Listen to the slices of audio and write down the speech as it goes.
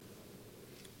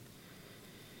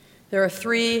There are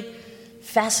three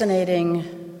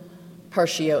fascinating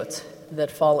parshiot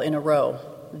that fall in a row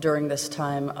during this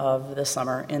time of the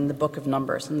summer in the book of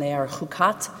Numbers, and they are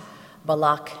Chukat,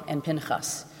 Balak, and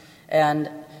Pinchas. And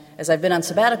as I've been on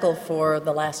sabbatical for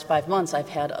the last 5 months, I've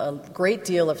had a great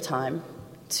deal of time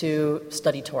to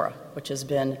study Torah, which has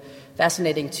been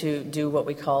fascinating to do what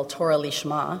we call Torah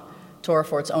Lishma, Torah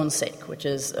for its own sake, which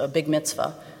is a big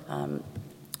mitzvah,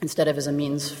 instead of as a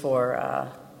means for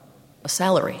a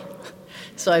salary.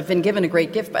 So I've been given a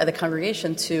great gift by the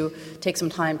congregation to take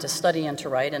some time to study and to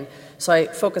write. And so I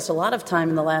focused a lot of time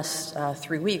in the last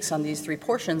 3 weeks on these three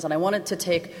portions, and I wanted to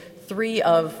take three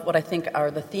of what I think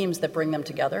are the themes that bring them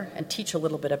together and teach a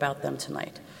little bit about them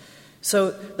tonight.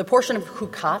 So the portion of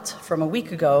Chukat from a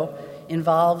week ago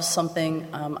involves something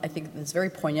I think that's very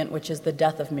poignant, which is the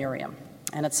death of Miriam.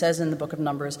 And it says in the book of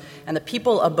Numbers, "And the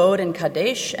people abode in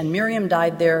Kadesh, and Miriam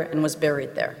died there and was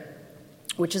buried there,"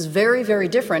 which is very, very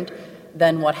different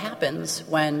than what happens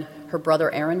when her brother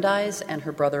Aaron dies and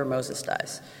her brother Moses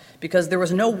dies. Because there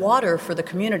was no water for the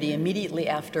community immediately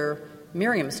after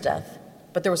Miriam's death,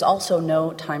 but there was also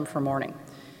no time for mourning.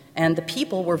 And the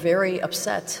people were very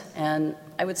upset and,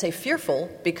 I would say, fearful,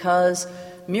 because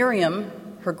Miriam,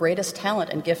 her greatest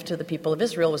talent and gift to the people of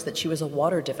Israel was that she was a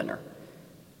water diviner,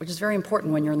 which is very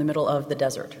important when you're in the middle of the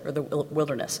desert or the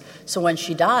wilderness. So when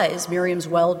she dies, Miriam's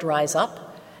well dries up,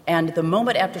 and the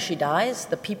moment after she dies,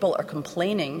 the people are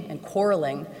complaining and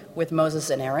quarreling with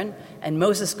Moses and Aaron, and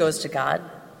Moses goes to God,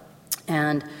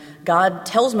 and God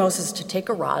tells Moses to take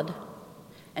a rod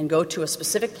and go to a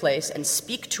specific place and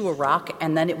speak to a rock,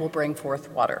 and then it will bring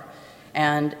forth water.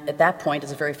 And at that point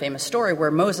is a very famous story where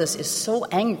Moses is so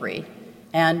angry,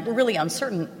 and we're really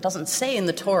uncertain, doesn't say in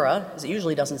the Torah, as it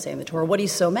usually doesn't say in the Torah, what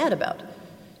he's so mad about.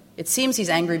 It seems he's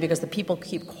angry because the people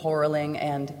keep quarreling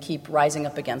and keep rising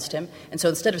up against him. And so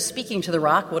instead of speaking to the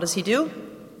rock, what does he do?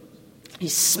 He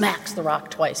smacks the rock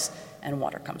twice, and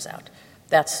water comes out.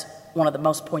 That's one of the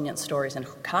most poignant stories in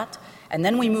Chukat. And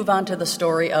then we move on to the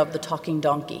story of the talking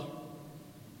donkey.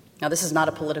 Now, this is not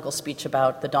a political speech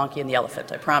about the donkey and the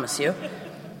elephant, I promise you.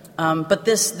 But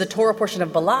the Torah portion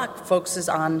of Balak focuses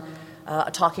on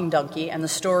a talking donkey and the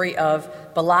story of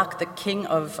Balak, the king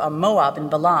of Moab, and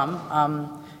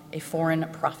Balaam, a foreign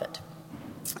prophet.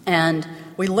 And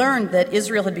we learned that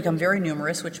Israel had become very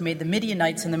numerous, which made the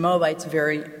Midianites and the Moabites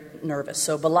very nervous.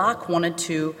 So Balak wanted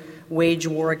to wage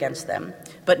war against them,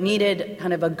 but needed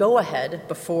kind of a go-ahead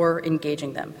before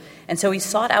engaging them. And so he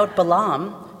sought out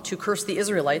Balaam to curse the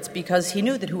Israelites, because he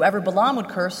knew that whoever Balaam would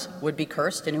curse would be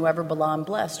cursed, and whoever Balaam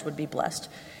blessed would be blessed.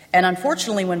 And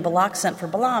unfortunately, when Balak sent for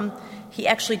Balaam, he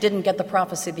actually didn't get the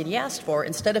prophecy that he asked for.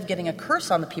 Instead of getting a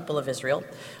curse on the people of Israel,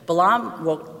 Balaam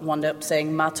wound up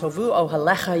saying, "Ma tovu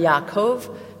ohalecha Yaakov,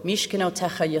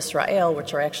 mishkenotecha Yisrael,"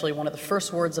 which are actually one of the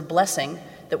first words of blessing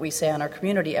that we say on our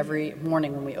community every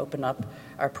morning when we open up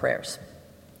our prayers.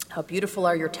 "How beautiful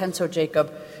are your tents, O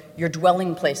Jacob, your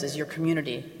dwelling places, your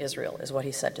community, Israel," is what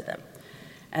he said to them.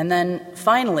 And then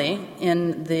finally,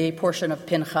 in the portion of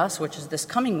Pinchas, which is this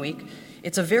coming week,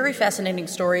 it's a very fascinating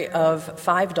story of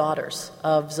 5 daughters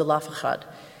of Zelophehad.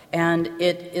 And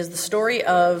it is the story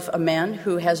of a man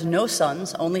who has no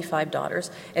sons, only 5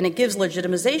 daughters, and it gives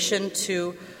legitimization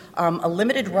to a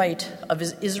limited right of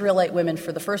Israelite women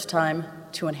for the first time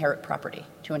to inherit property,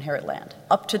 to inherit land.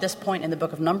 Up to this point in the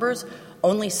book of Numbers,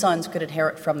 only sons could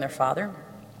inherit from their father.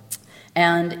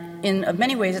 And in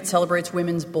many ways it celebrates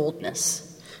women's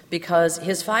boldness, because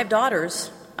his 5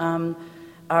 daughters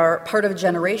are part of a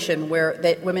generation where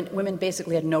women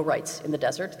basically had no rights in the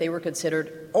desert. They were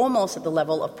considered almost at the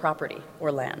level of property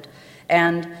or land.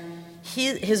 And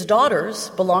his daughters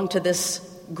belong to this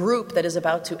group that is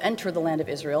about to enter the land of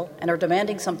Israel and are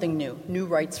demanding something new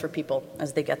rights for people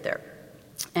as they get there.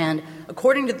 And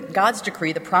according to God's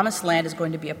decree, the promised land is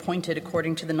going to be appointed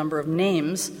according to the number of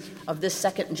names of this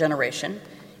second generation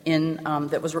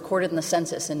that was recorded in the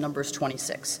census in Numbers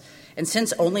 26. And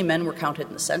since only men were counted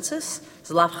in the census,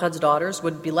 Zelophehad's daughters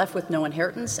would be left with no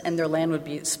inheritance, and their land would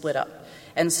be split up.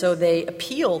 And so they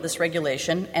appeal this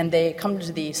regulation, and they come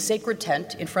to the sacred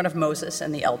tent in front of Moses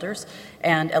and the elders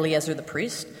and Eleazar the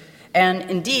priest.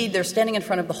 And indeed, they're standing in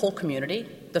front of the whole community,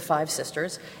 the 5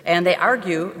 sisters, and they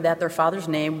argue that their father's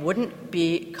name wouldn't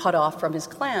be cut off from his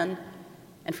clan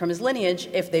and from his lineage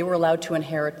if they were allowed to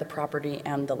inherit the property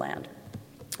and the land.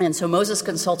 And so Moses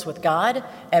consults with God,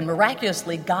 and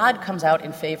miraculously, God comes out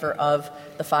in favor of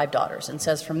the 5 daughters and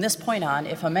says, from this point on,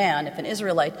 if an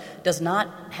Israelite does not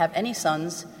have any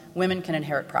sons, women can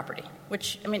inherit property.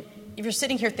 Which, if you're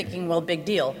sitting here thinking, well, big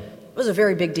deal, it was a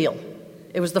very big deal.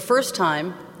 It was the first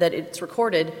time that it's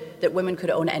recorded that women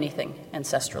could own anything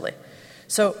ancestrally.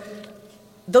 So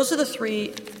those are the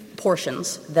 3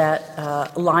 portions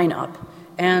that line up.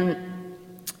 And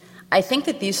I think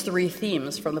that these three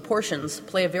themes from the portions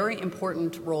play a very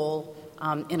important role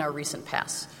in our recent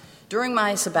past. During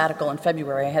my sabbatical in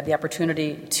February, I had the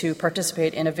opportunity to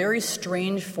participate in a very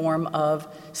strange form of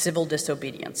civil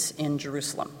disobedience in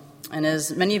Jerusalem. And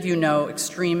as many of you know,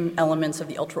 extreme elements of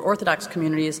the ultra-Orthodox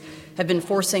communities have been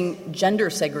forcing gender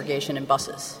segregation in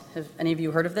buses. Have any of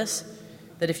you heard of this?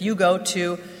 That if you go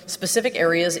to specific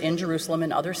areas in Jerusalem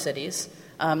and other cities,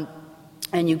 and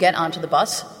you get onto the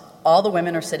bus, all the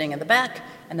women are sitting in the back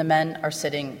and the men are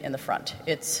sitting in the front.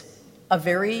 It's a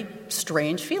very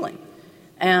strange feeling.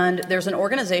 And there's an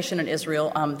organization in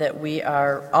Israel that we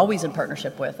are always in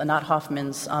partnership with, Anat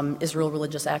Hoffman's Israel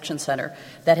Religious Action Center,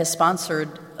 that has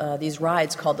sponsored these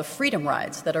rides called the Freedom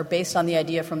Rides that are based on the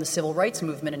idea from the Civil Rights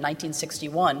Movement in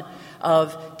 1961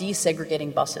 of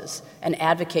desegregating buses and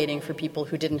advocating for people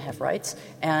who didn't have rights.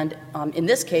 And in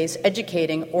this case,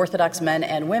 educating Orthodox men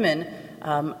and women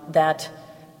that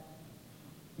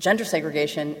gender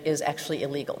segregation is actually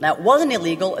illegal. Now, it wasn't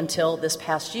illegal until this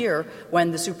past year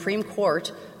when the Supreme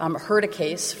Court heard a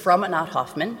case from Anat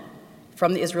Hoffman,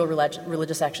 from the Israel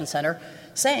Religious Action Center,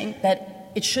 saying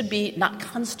that it should be not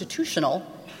constitutional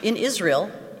in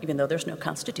Israel, even though there's no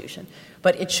constitution,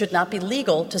 but it should not be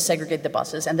legal to segregate the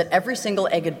buses, and that every single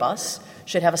Egged bus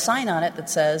should have a sign on it that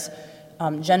says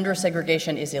gender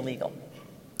segregation is illegal.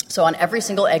 So on every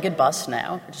single Egged bus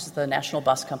now, which is the national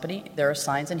bus company, there are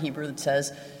signs in Hebrew that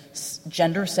says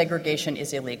gender segregation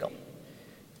is illegal.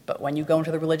 But when you go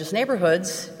into the religious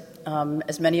neighborhoods,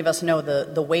 as many of us know,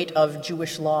 the weight of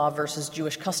Jewish law versus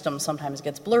Jewish custom sometimes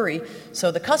gets blurry.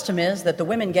 So the custom is that the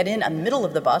women get in the middle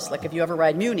of the bus, like if you ever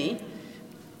ride Muni,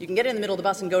 you can get in the middle of the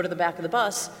bus and go to the back of the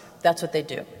bus. That's what they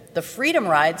do. The Freedom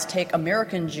Rides take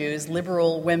American Jews,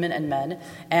 liberal women and men,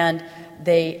 and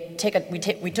we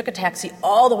took a taxi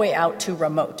all the way out to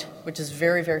Ramot, which is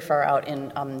very, very far out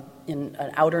in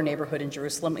an outer neighborhood in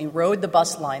Jerusalem. We rode the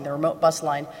remote bus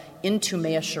line, into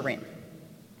Mea Shearim,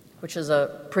 which is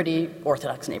a pretty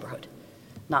Orthodox neighborhood,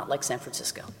 not like San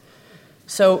Francisco.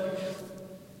 So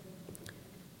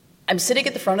I'm sitting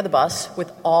at the front of the bus with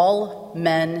all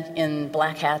men in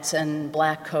black hats and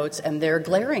black coats, and they're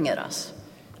glaring at us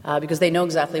because they know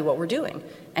exactly what we're doing.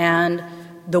 And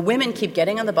the women keep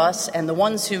getting on the bus, and the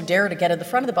ones who dare to get at the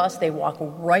front of the bus, they walk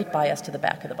right by us to the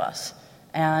back of the bus.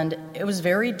 And it was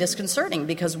very disconcerting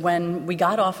because when we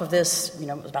got off of this, it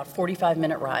was about a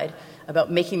 45-minute ride,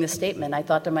 about making this statement, I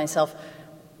thought to myself,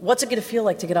 what's it going to feel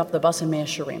like to get off the bus in Mea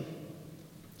Shearim?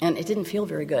 And it didn't feel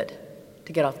very good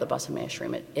to get off the bus in Mea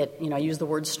Shearim. I use the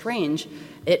word strange.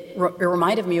 It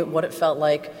reminded me of what it felt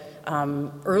like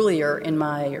earlier in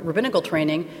my rabbinical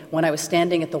training when I was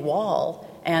standing at the wall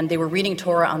and they were reading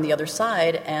Torah on the other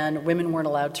side, and women weren't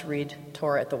allowed to read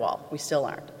Torah at the wall. We still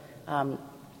aren't.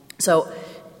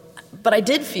 But I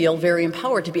did feel very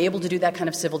empowered to be able to do that kind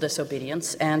of civil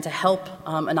disobedience and to help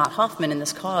Anat Hoffman in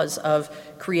this cause of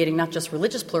creating not just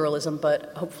religious pluralism,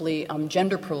 but hopefully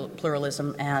gender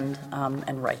pluralism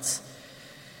and rights.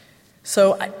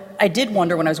 So I did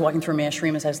wonder when I was walking through Mea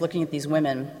Shearim as I was looking at these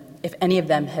women if any of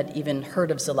them had even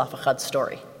heard of Zelophehad's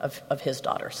story of his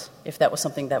daughters, if that was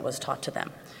something that was taught to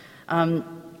them.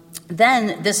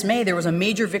 Then, this May, there was a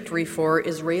major victory for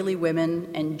Israeli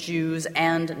women and Jews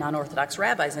and non-Orthodox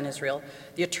rabbis in Israel.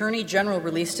 The Attorney General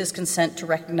released his consent to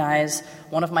recognize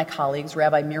one of my colleagues,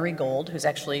 Rabbi Miri Gold, who's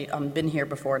actually been here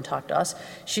before and talked to us.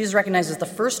 She's recognized as the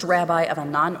first rabbi of a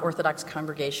non-Orthodox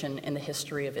congregation in the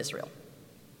history of Israel.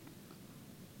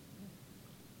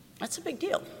 That's a big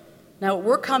deal. Now,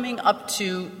 we're coming up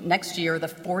to next year, the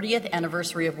 40th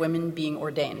anniversary of women being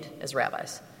ordained as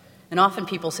rabbis. And often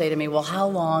people say to me, well, how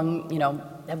long,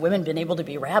 have women been able to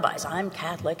be rabbis? I'm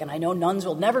Catholic, and I know nuns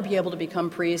will never be able to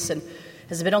become priests, and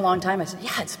has it been a long time? I said,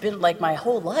 yeah, it's been like my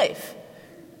whole life.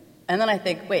 And then I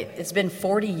think, wait, it's been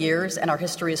 40 years, and our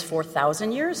history is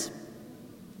 4,000 years?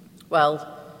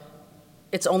 Well,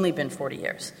 it's only been 40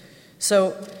 years.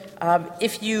 So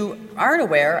if you aren't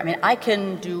aware, I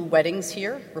can do weddings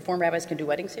here. Reform rabbis can do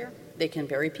weddings here. They can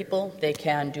bury people. They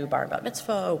can do bar and bat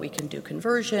mitzvah. We can do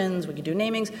conversions. We can do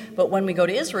namings. But when we go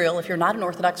to Israel, if you're not an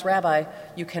Orthodox rabbi,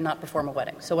 you cannot perform a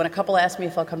wedding. So when a couple ask me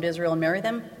if I'll come to Israel and marry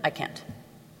them, I can't.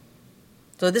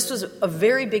 So this was a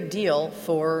very big deal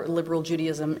for liberal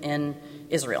Judaism in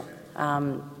Israel.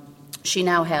 She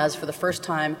now has, for the first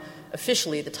time,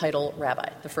 officially the title rabbi,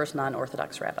 the first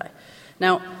non-Orthodox rabbi.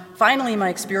 Now, finally, my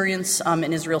experience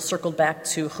in Israel circled back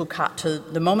to Chukat, to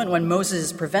the moment when Moses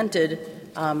is prevented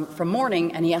from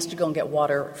mourning and he has to go and get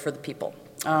water for the people.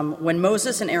 When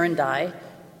Moses and Aaron die,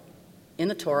 in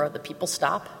the Torah, the people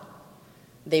stop,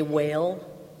 they wail,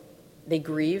 they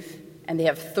grieve, and they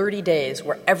have 30 days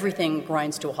where everything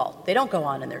grinds to a halt. They don't go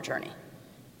on in their journey.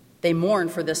 They mourn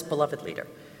for this beloved leader.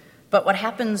 But what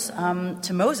happens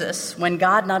to Moses when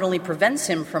God not only prevents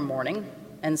him from mourning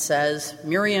and says,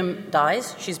 Miriam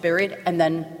dies, she's buried, and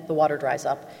then the water dries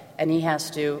up, and he has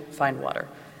to find water.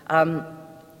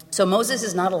 So Moses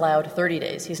is not allowed 30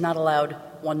 days. He's not allowed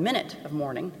 1 minute of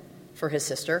mourning for his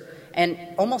sister. And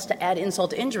almost to add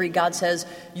insult to injury, God says,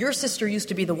 your sister used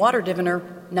to be the water diviner,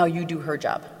 now you do her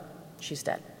job. She's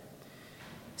dead.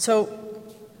 So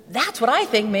that's what I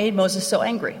think made Moses so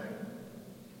angry.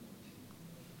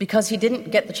 Because he didn't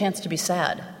get the chance to be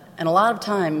sad. And a lot of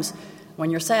times,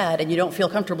 when you're sad and you don't feel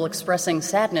comfortable expressing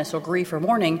sadness or grief or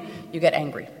mourning, you get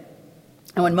angry.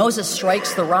 And when Moses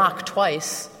strikes the rock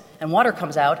twice and water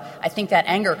comes out, I think that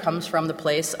anger comes from the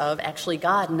place of actually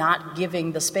God not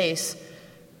giving the space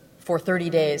for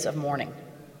 30 days of mourning,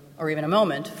 or even a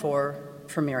moment for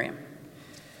Miriam.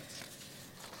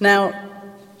 Now,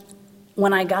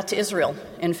 when I got to Israel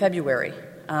in February,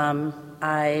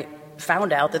 I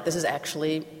found out that this is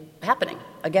actually happening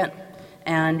again.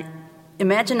 And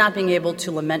imagine not being able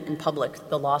to lament in public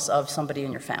the loss of somebody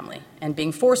in your family and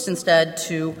being forced instead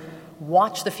to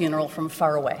watch the funeral from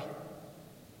far away.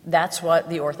 That's what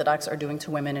the Orthodox are doing to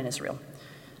women in Israel.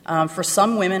 For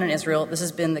some women in Israel, this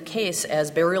has been the case as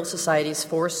burial societies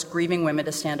force grieving women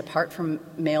to stand apart from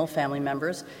male family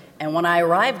members. And when I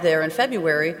arrived there in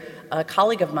February, a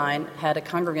colleague of mine had a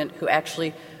congregant who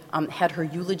actually had her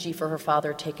eulogy for her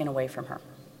father taken away from her.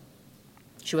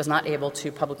 She was not able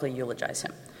to publicly eulogize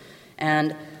him.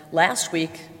 And last week,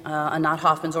 Anat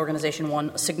Hoffman's organization won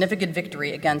a significant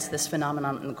victory against this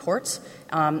phenomenon in the courts.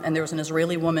 And there was an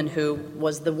Israeli woman who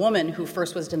was the woman who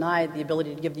first was denied the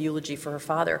ability to give the eulogy for her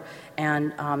father.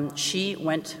 And she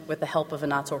went, with the help of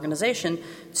Anat's organization,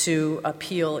 to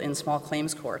appeal in small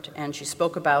claims court. And she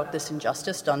spoke about this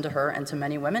injustice done to her and to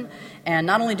many women. And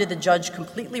not only did the judge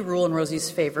completely rule in Rosie's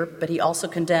favor, but he also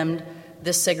condemned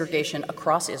this segregation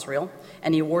across Israel,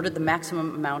 and he awarded the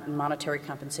maximum amount in monetary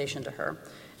compensation to her,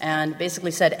 and basically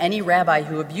said any rabbi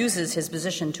who abuses his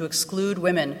position to exclude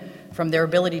women from their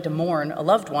ability to mourn a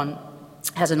loved one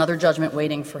has another judgment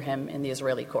waiting for him in the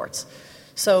Israeli courts.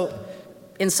 So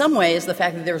in some ways, the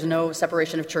fact that there's no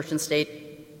separation of church and state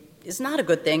is not a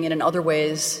good thing, and in other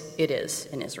ways, it is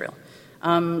in Israel.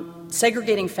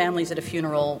 Segregating families at a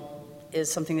funeral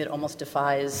is something that almost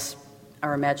defies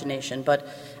our imagination, but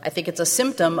I think it's a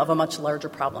symptom of a much larger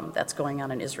problem that's going on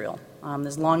in Israel.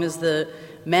 As long as the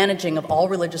managing of all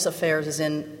religious affairs is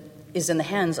in the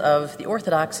hands of the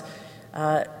Orthodox,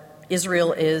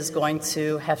 Israel is going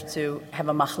to have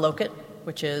a machloket,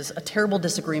 which is a terrible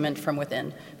disagreement from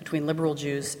within between liberal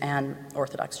Jews and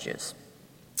Orthodox Jews.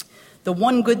 The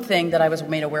one good thing that I was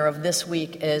made aware of this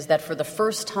week is that for the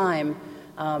first time,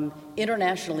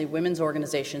 internationally, women's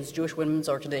organizations, Jewish women's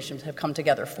organizations, have come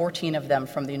together, 14 of them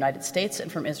from the United States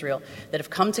and from Israel, that have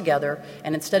come together,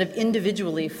 and instead of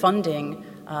individually funding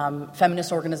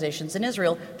feminist organizations in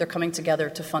Israel, they're coming together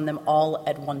to fund them all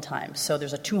at one time. So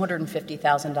there's a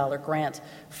 $250,000 grant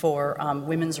for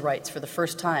women's rights for the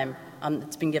first time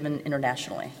that's been given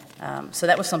internationally. So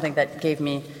that was something that gave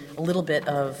me a little bit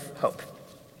of hope.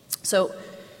 So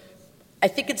I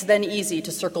think it's then easy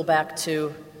to circle back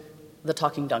to the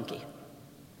talking donkey.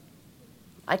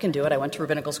 I can do it. I went to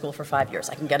rabbinical school for 5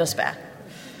 years. I can get us back.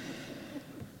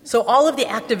 So all of the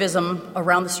activism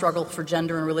around the struggle for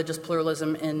gender and religious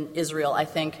pluralism in Israel, I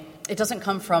think, it doesn't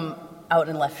come from out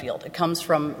in left field. It comes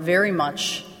from very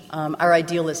much our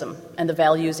idealism and the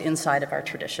values inside of our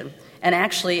tradition. And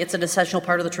actually, it's an essential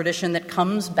part of the tradition that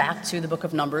comes back to the book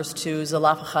of Numbers, to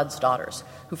Zelophehad's daughters,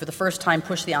 who for the first time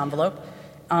pushed the envelope.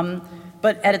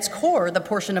 But at its core, the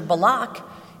portion of Balak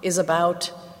is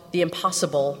about the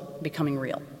impossible becoming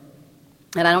real.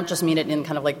 And I don't just mean it in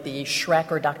kind of like the Shrek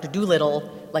or Dr.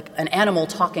 Dolittle, like an animal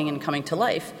talking and coming to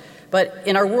life. But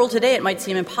in our world today, it might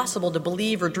seem impossible to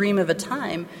believe or dream of a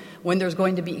time when there's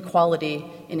going to be equality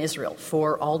in Israel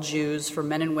for all Jews, for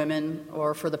men and women,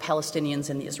 or for the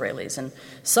Palestinians and the Israelis. And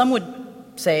some would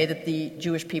say that the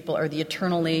Jewish people are the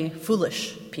eternally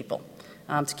foolish people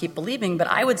to keep believing, but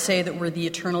I would say that we're the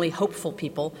eternally hopeful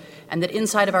people, and that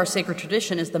inside of our sacred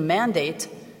tradition is the mandate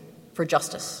for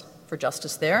justice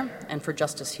there and for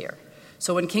justice here.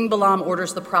 So when King Balaam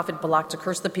orders the prophet Balak to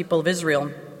curse the people of Israel,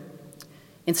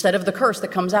 instead of the curse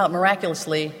that comes out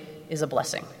miraculously is a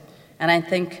blessing. And I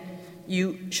think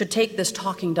you should take this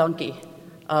talking donkey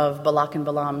of Balak and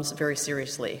Balaam's very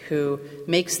seriously, who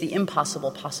makes the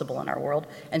impossible possible in our world,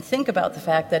 and think about the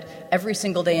fact that every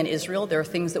single day in Israel there are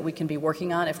things that we can be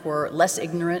working on if we're less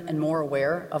ignorant and more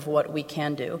aware of what we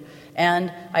can do.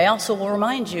 And I also will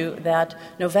remind you that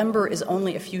November is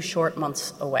only a few short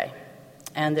months away.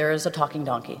 and there is a talking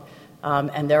donkey,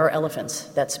 and there are elephants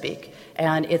that speak.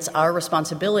 And it's our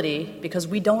responsibility, because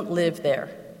we don't live there,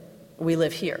 we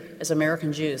live here as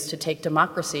American Jews, to take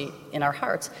democracy in our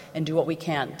hearts and do what we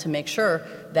can to make sure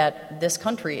that this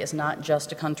country is not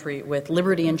just a country with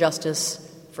liberty and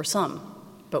justice for some,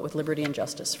 but with liberty and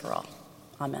justice for all.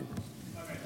 Amen.